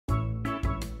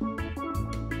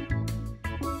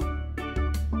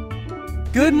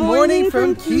Good morning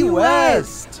from Key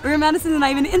West! We're MADison and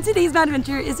iVEN, and today's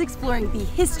madventure is exploring the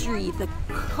history, the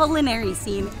culinary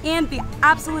scene, and the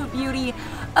absolute beauty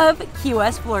of Key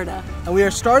West, Florida. And we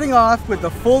are starting off with the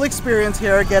full experience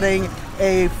here, getting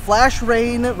a flash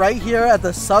rain right here at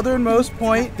the southernmost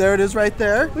point. There it is right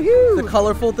there. The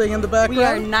colorful thing in the background. We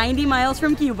are 90 miles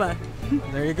from Cuba.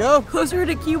 There you go. Closer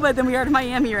to Cuba than we are to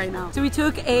Miami right now. So we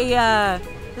took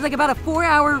it's like about a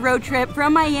 4-hour road trip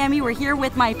from Miami. We're here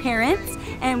with my parents,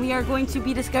 and we are going to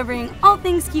be discovering all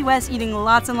things Key West, eating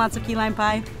lots and lots of key lime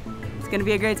pie. It's gonna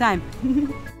be a great time.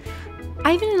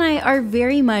 iVEN and I are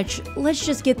very much, let's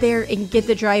just get there and get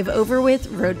the drive over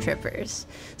with road trippers.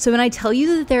 So when I tell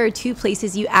you that there are 2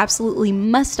 places you absolutely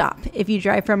must stop if you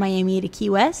drive from Miami to Key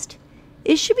West,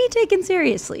 it should be taken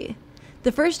seriously.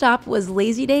 The first stop was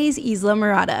Lazy Days Isla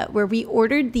Morada, where we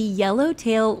ordered the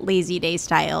yellowtail Lazy Day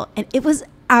style, and it was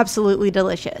absolutely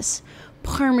delicious.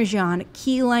 Parmesan,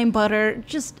 key lime butter,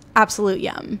 just absolute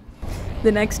yum.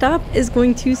 The next stop is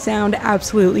going to sound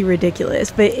absolutely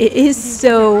ridiculous, but it is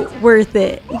so worth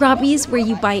it. Robbie's, where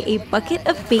you buy a bucket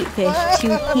of bait fish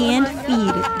to hand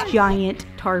feed giant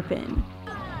tarpon.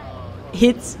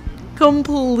 It's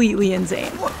completely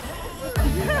insane.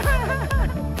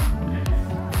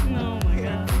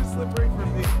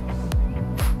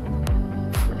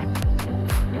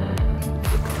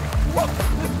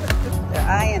 They're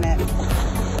eyeing it.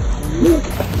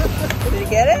 Did you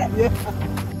get it? Yeah.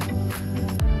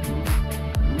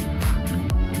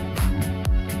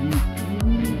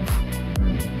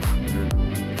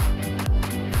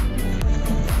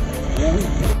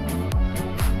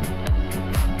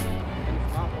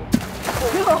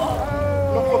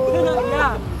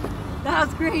 Yeah, that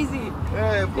was crazy.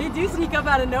 They do sneak up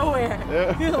out of nowhere.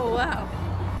 Oh, wow.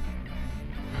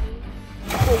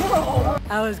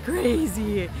 That was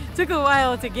crazy. Took a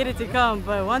while to get it to come,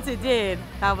 but once it did,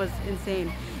 that was insane.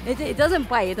 It doesn't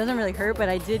bite, it doesn't really hurt, but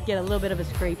I did get a little bit of a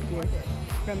scrape here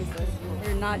from his teeth.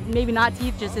 Or not, maybe not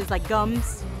teeth, just his like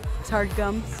gums, his hard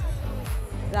gums.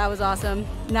 That was awesome.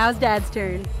 Now it's Dad's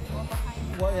turn.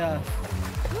 What? Yeah.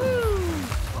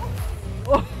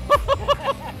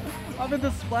 I'm in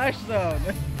the splash zone.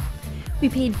 We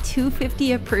paid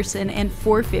 $2.50 a person and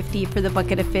 $4.50 for the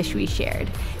bucket of fish we shared.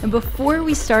 And before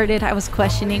we started, I was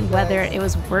questioning whether it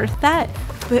was worth that,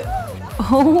 but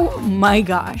oh my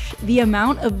gosh, the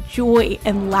amount of joy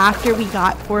and laughter we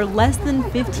got for less than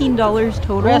 $15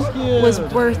 total was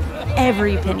worth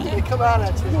every penny.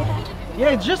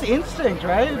 Yeah, it's just instinct,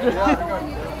 right?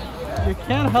 You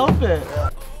can't help it.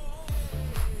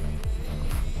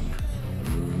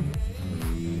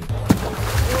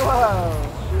 Whoa.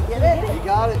 Get it? You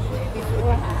got it.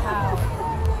 Wow.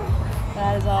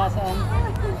 That is awesome.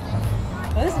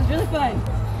 Well, this is really fun.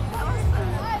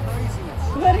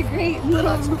 What a great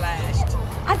little Splashed.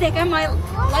 I think I might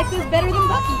like this better than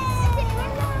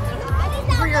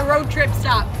Buc-ee's for your road trip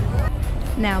stop.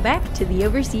 Now back to the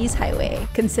Overseas Highway,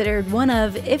 considered one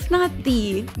of, if not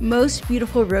the, most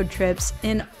beautiful road trips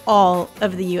in all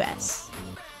of the US.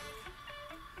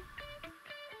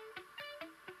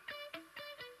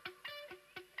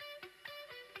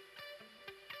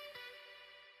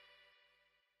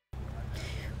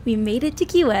 We made it to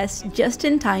Key West just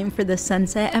in time for the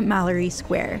sunset at Mallory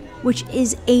Square, which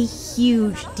is a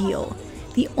huge deal.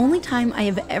 The only time I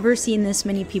have ever seen this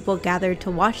many people gathered to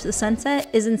watch the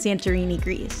sunset is in Santorini,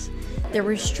 Greece. There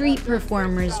were street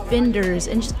performers, vendors,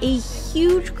 and just a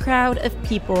huge crowd of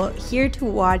people here to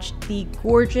watch the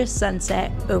gorgeous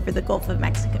sunset over the Gulf of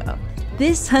Mexico.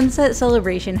 This sunset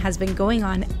celebration has been going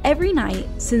on every night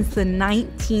since the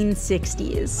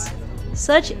 1960s.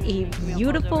 Such a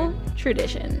beautiful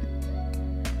tradition.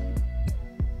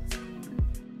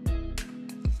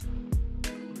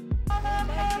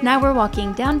 Now we're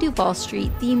walking down Duval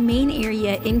Street, the main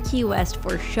area in Key West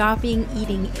for shopping,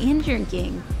 eating, and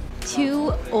drinking,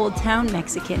 to Old Town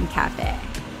Mexican Cafe.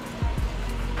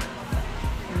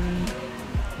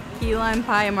 Key lime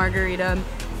pie margarita,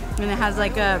 and it has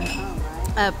like a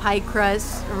pie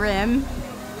crust rim.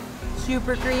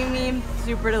 Super creamy,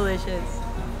 super delicious.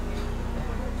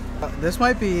 This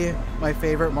might be my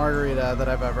favorite margarita that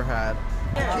I've ever had.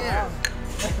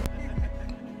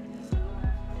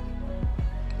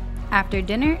 After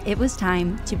dinner, it was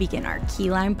time to begin our key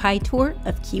lime pie tour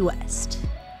of Key West.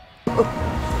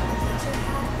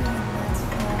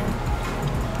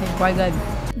 It's quite good.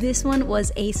 This one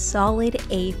was a solid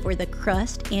A for the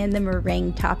crust and the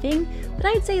meringue topping, but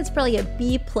I'd say it's probably a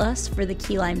B+ for the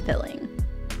key lime filling.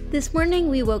 This morning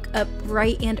we woke up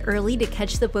bright and early to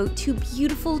catch the boat to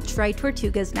beautiful Dry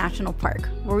Tortugas National Park,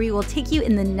 where we will take you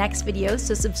in the next video,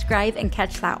 so subscribe and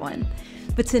catch that one.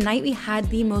 But tonight we had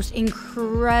the most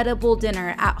incredible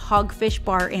dinner at Hogfish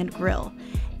Bar and Grill.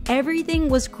 Everything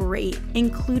was great,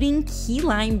 including key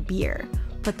lime beer,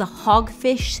 but the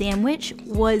hogfish sandwich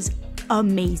was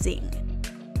amazing.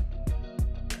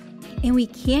 And we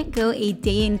can't go a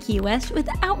day in Key West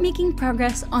without making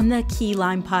progress on the Key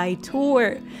Lime Pie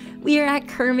tour. We are at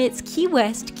Kermit's Key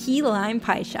West Key Lime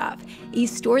Pie Shop, a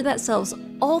store that sells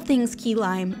all things key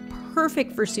lime,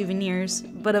 perfect for souvenirs,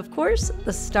 but of course,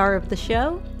 the star of the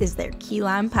show is their key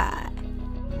lime pie.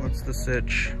 What's the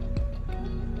sitch?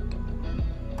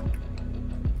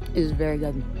 It is very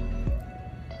good.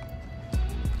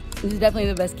 This is definitely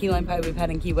the best key lime pie we've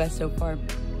had in Key West so far.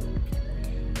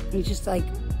 It's just like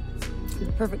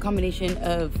the perfect combination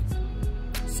of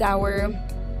sour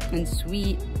and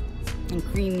sweet and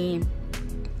creamy.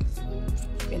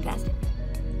 Fantastic.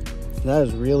 That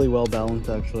is really well balanced,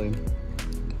 actually.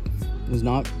 It's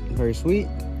not very sweet.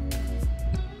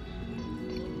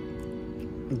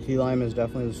 The key lime is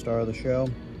definitely the star of the show.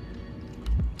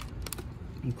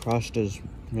 The crust is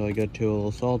really good too, a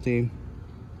little salty.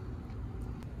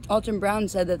 Alton Brown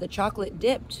said that the chocolate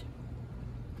dipped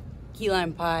key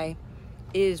lime pie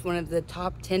is one of the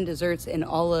top 10 desserts in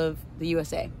all of the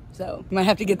USA. So you might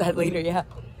have to get that later, yeah.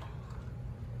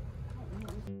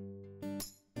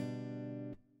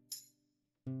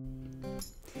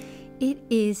 It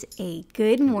is a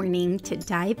good morning to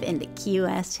dive into Key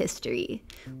West history.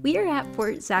 We are at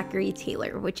Fort Zachary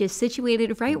Taylor, which is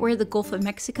situated right where the Gulf of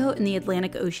Mexico and the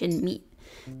Atlantic Ocean meet.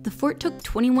 The fort took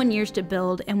 21 years to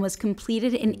build and was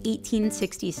completed in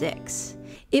 1866.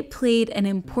 It played an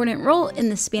important role in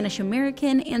the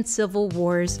Spanish-American and Civil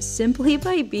Wars simply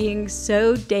by being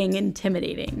so dang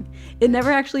intimidating. It never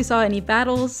actually saw any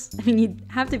battles. I mean, you'd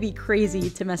have to be crazy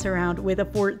to mess around with a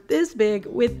fort this big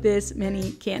with this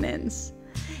many cannons.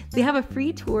 They have a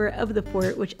free tour of the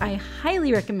fort, which I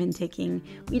highly recommend taking.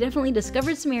 We definitely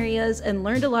discovered some areas and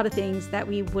learned a lot of things that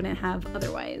we wouldn't have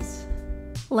otherwise.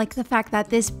 Like the fact that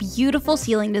this beautiful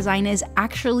ceiling design is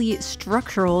actually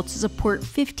structural to support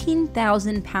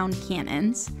 15,000-pound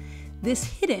cannons, this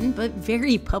hidden but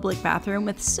very public bathroom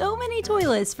with so many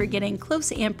toilets for getting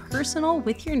close and personal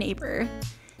with your neighbor,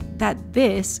 that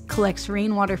this collects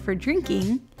rainwater for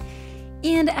drinking,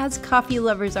 and as coffee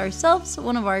lovers ourselves,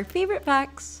 one of our favorite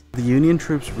facts: the Union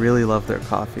troops really love their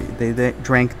coffee. They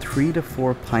drank 3 to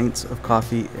 4 pints of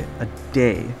coffee a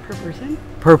day. Per person?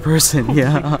 Per person,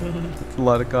 yeah. It's a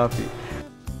lot of coffee.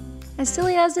 As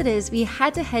silly as it is, we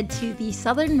had to head to the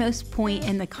southernmost point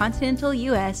in the continental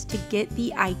US to get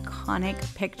the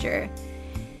iconic picture.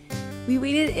 We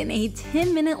waited in a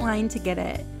 10-minute line to get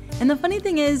it. And the funny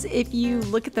thing is, if you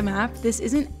look at the map, this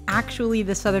isn't actually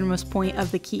the southernmost point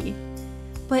of the key.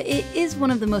 But it is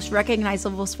one of the most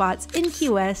recognizable spots in Key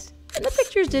West, and the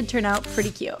pictures did turn out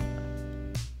pretty cute.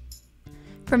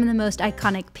 From the most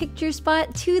iconic picture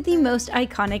spot to the most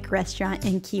iconic restaurant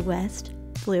in Key West,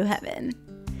 Blue Heaven.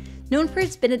 Known for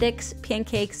its Benedict's,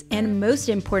 pancakes, and most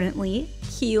importantly,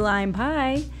 key lime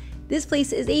pie, this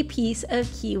place is a piece of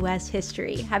Key West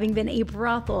history, having been a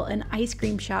brothel, an ice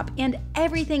cream shop, and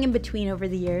everything in between over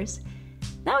the years.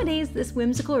 Nowadays, this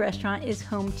whimsical restaurant is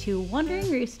home to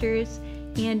wandering roosters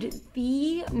and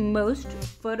the most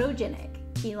photogenic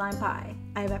key lime pie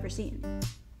I've ever seen.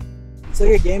 It's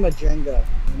like a game of Jenga.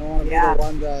 You don't want to be the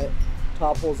one that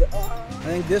topples it. I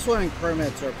think this one and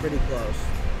Kermit's are pretty close.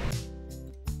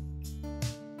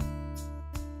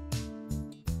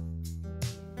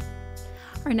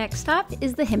 Our next stop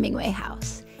is the Hemingway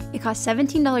house. It costs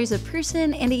 $17 a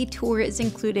person and a tour is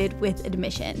included with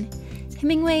admission.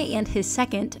 Hemingway and his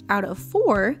second, out of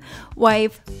 4,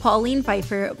 wife, Pauline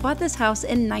Pfeiffer, bought this house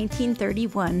in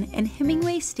 1931, and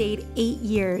Hemingway stayed 8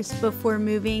 years before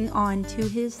moving on to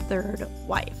his 3rd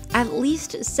wife. At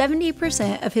least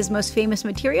 70% of his most famous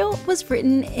material was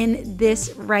written in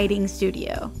this writing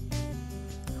studio.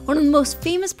 One of the most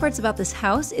famous parts about this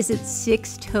house is its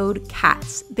 6-toed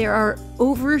cats. There are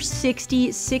over 60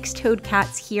 6-toed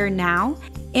cats here now,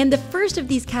 and the first of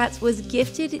these cats was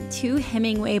gifted to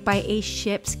Hemingway by a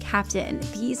ship's captain.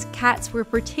 These cats were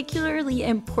particularly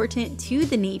important to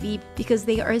the Navy because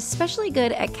they are especially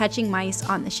good at catching mice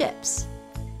on the ships.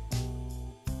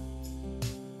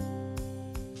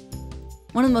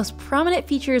 One of the most prominent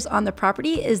features on the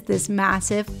property is this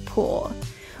massive pool,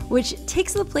 which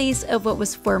takes the place of what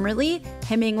was formerly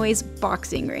Hemingway's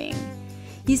boxing ring.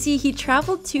 You see, he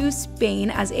traveled to Spain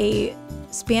as a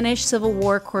Spanish Civil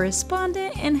War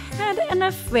correspondent and had an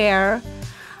affair.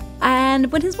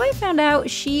 And when his wife found out,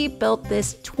 she built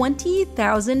this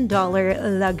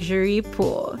 $20,000 luxury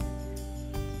pool.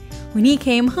 When he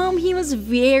came home, he was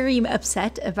very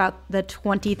upset about the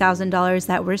 $20,000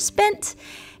 that were spent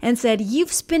and said,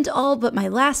 "You've spent all but my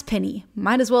last penny.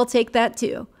 Might as well take that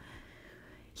too."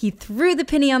 He threw the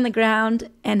penny on the ground,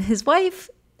 and his wife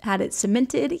had it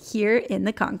cemented here in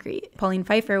the concrete. Pauline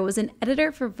Pfeiffer was an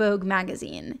editor for Vogue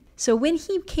magazine. So when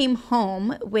he came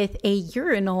home with a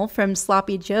urinal from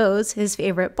Sloppy Joe's, his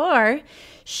favorite bar,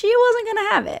 she wasn't gonna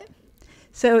have it.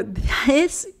 So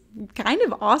this kind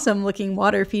of awesome looking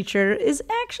water feature is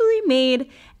actually made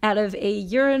out of a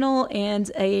urinal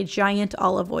and a giant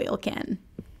olive oil can.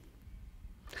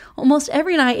 Almost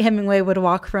every night Hemingway would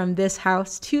walk from this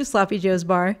house to Sloppy Joe's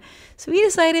bar, so he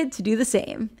decided to do the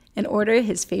same and order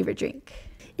his favorite drink.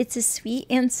 It's a sweet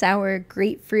and sour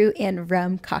grapefruit and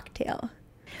rum cocktail.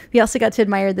 We also got to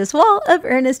admire this wall of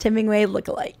Ernest Hemingway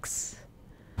lookalikes.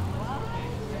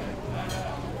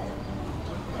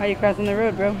 Why are you crossing the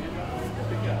road, bro?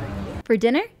 For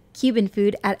dinner, Cuban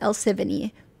food at El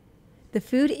Sivini. The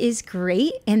food is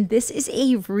great, and this is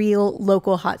a real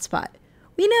local hotspot.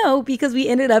 We know because we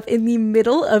ended up in the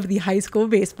middle of the high school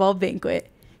baseball banquet.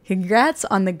 Congrats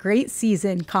on the great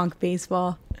season, Conch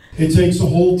Baseball. It takes a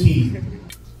whole team.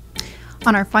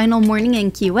 On our final morning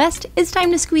in Key West, it's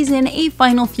time to squeeze in a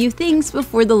final few things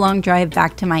before the long drive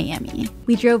back to Miami.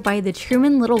 We drove by the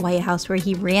Truman Little White House where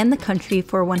he ran the country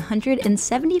for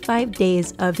 175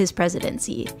 days of his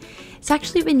presidency. It's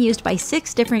actually been used by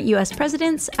 6 different US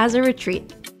presidents as a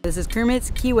retreat. This is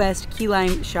Kermit's Key West key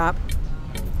lime shop.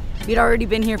 We'd already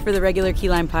been here for the regular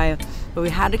key lime pie, but we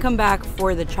had to come back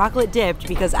for the chocolate dipped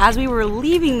because as we were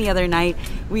leaving the other night,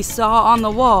 we saw on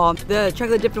the wall the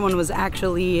chocolate dipped one was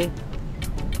actually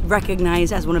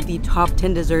recognized as one of the top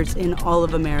 10 desserts in all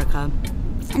of America.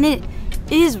 And it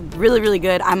is really, really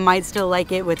good. I might still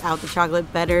like it without the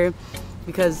chocolate better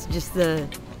because just the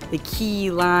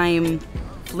key lime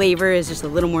flavor is just a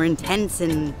little more intense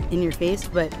and in your face,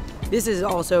 but this is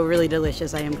also really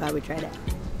delicious. I am glad we tried it.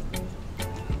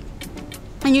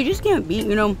 And you just can't beat,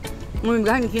 when we've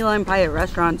gotten key lime pie at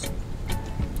restaurants,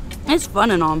 it's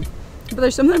fun and all, but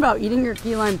there's something about eating your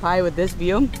key lime pie with this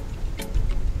view.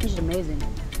 It's just amazing.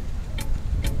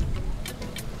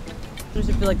 I just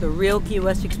feel like the real Key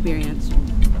West experience.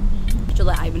 I should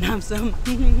let iVEN have some.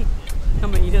 I'm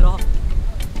gonna eat it all.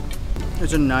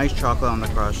 There's a nice chocolate on the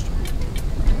crust.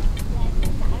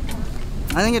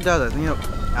 I think it does. I think it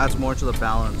adds more to the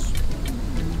balance.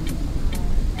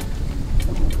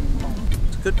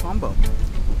 It's a good combo.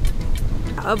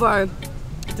 Of our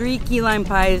 3 key lime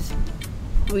pies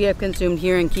we have consumed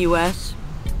here in Key West,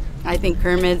 I think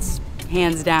Kermit's,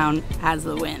 hands down, has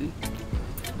the win.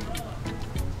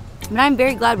 But I'm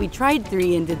very glad we tried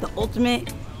 3 and did the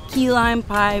ultimate key lime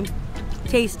pie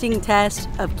tasting test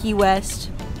of Key West.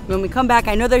 When we come back,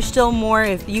 I know there's still more.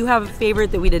 If you have a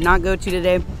favorite that we did not go to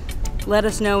today, let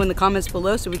us know in the comments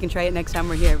below so we can try it next time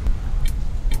we're here.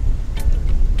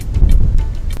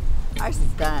 Ours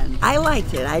is done. I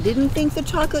liked it. I didn't think the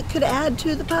chocolate could add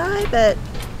to the pie, but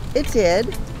it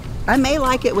did. I may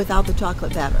like it without the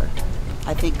chocolate better.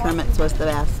 I think Kermit's was the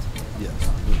best. Yes,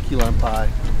 the key lime pie,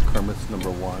 Kermit's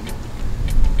number 1.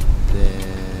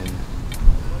 Then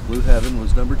Blue Heaven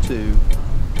was number 2.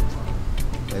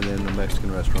 And then the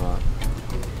Mexican restaurant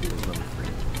was number 3.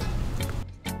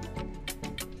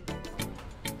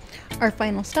 Our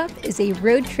final stop is a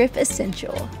road trip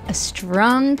essential, a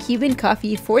strong Cuban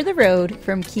coffee for the road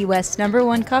from Key West's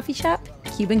 #1 coffee shop,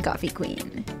 Cuban Coffee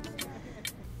Queen.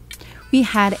 We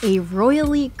had a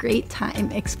royally great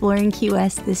time exploring Key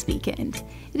West this weekend.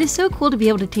 It is so cool to be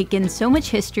able to take in so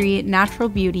much history, natural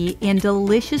beauty, and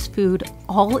delicious food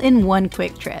all in one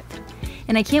quick trip.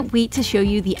 And I can't wait to show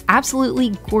you the absolutely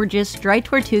gorgeous Dry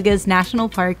Tortugas National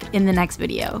Park in the next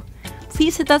video.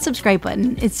 Please hit that subscribe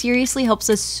button. It seriously helps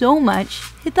us so much.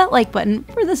 Hit that like button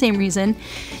for the same reason.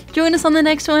 Join us on the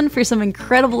next one for some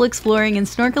incredible exploring and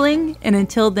snorkeling. And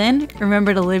until then,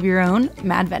 remember to live your own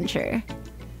madventure.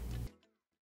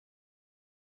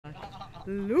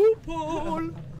 Loophole!